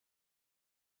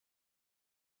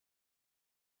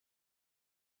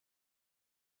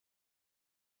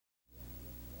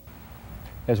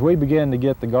As we begin to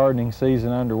get the gardening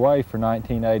season underway for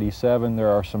 1987, there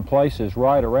are some places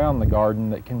right around the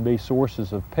garden that can be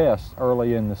sources of pests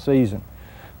early in the season.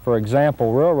 For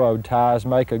example, railroad ties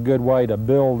make a good way to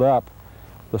build up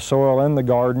the soil in the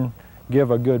garden, give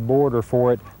a good border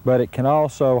for it, but it can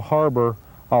also harbor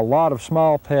a lot of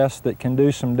small pests that can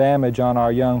do some damage on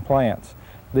our young plants.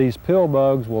 These pill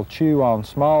bugs will chew on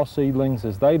small seedlings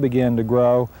as they begin to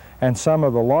grow, and some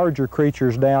of the larger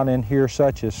creatures down in here,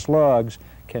 such as slugs,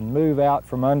 can move out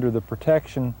from under the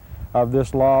protection of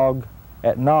this log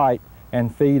at night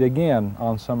and feed again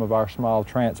on some of our small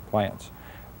transplants.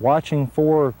 Watching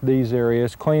for these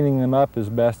areas, cleaning them up as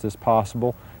best as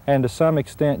possible, and to some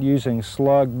extent using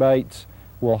slug baits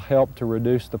will help to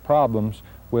reduce the problems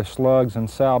with slugs and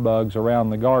sow bugs around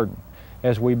the garden.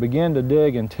 As we begin to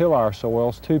dig and till our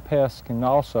soils, two pests can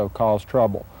also cause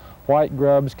trouble. White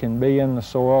grubs can be in the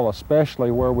soil,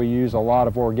 especially where we use a lot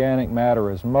of organic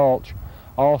matter as mulch.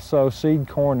 Also, seed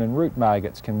corn and root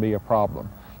maggots can be a problem.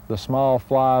 The small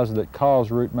flies that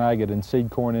cause root maggot and seed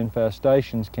corn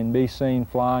infestations can be seen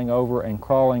flying over and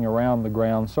crawling around the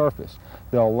ground surface.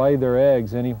 They'll lay their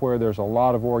eggs anywhere there's a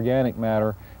lot of organic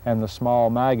matter, and the small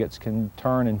maggots can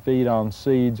turn and feed on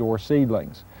seeds or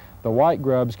seedlings. The white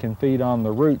grubs can feed on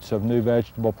the roots of new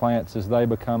vegetable plants as they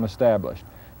become established.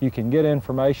 You can get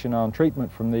information on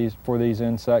treatment for these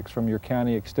insects from your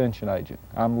county extension agent.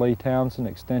 I'm Townsend,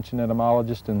 Extension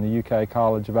Entomologist in the UK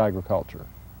College of Agriculture.